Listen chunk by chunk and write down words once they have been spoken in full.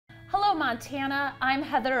Hello Montana, I'm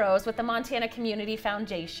Heather Rose with the Montana Community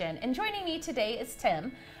Foundation, and joining me today is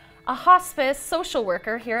Tim, a hospice social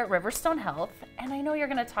worker here at RiverStone Health, and I know you're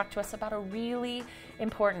going to talk to us about a really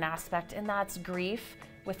important aspect, and that's grief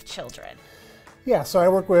with children. Yeah, so I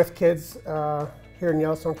work with kids here in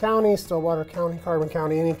Yellowstone County, Stillwater County, Carbon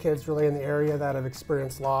County, any kids really in the area that have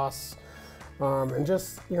experienced loss. And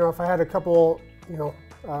just, if I had a couple,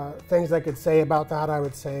 things I could say about that, I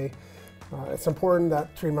would say it's important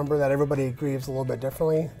to remember that everybody grieves a little bit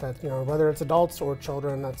differently, that, whether it's adults or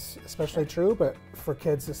children, that's especially true, but for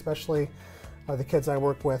kids, especially the kids I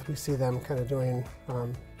work with, we see them kind of doing,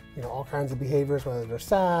 all kinds of behaviors, whether they're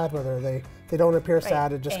sad, whether they don't appear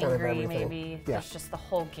sad, it just Angry, kind of everything. Maybe, there's just the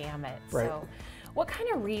whole gamut. Right. So what kind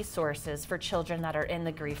of resources for children that are in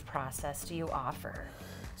the grief process do you offer?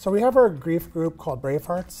 So we have our grief group called Brave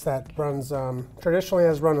Hearts that runs, traditionally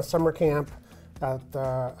has run a summer camp at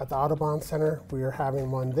the Audubon Center. We are having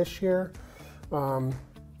one this year, kind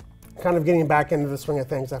of getting back into the swing of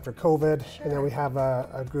things after COVID. Sure. And then we have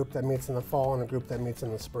a group that meets in the fall and a group that meets in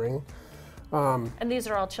the spring. And these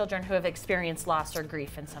are all children who have experienced loss or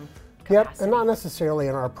grief in some capacity. Yep, and not necessarily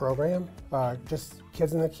in our program, just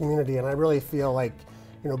kids in the community. And I really feel like,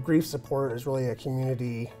 grief support is really a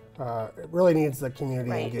community, it really needs the community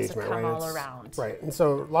engagement. Right, all around. Right, and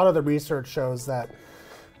so a lot of the research shows that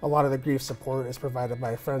a lot of the grief support is provided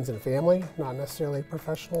by friends and family, not necessarily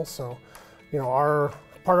professionals. So,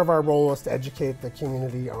 part of our role is to educate the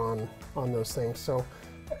community on those things. So,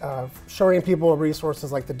 showing people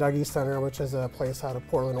resources like the Dougie Center, which is a place out of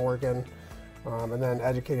Portland, Oregon, and then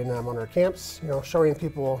educating them on our camps. Showing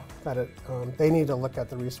people that they need to look at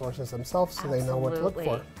the resources themselves so they know what to look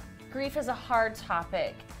for. Grief is a hard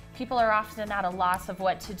topic. People are often at a loss of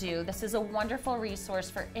what to do. This is a wonderful resource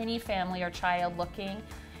for any family or child looking,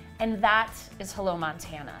 and that is Hello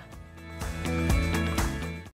Montana.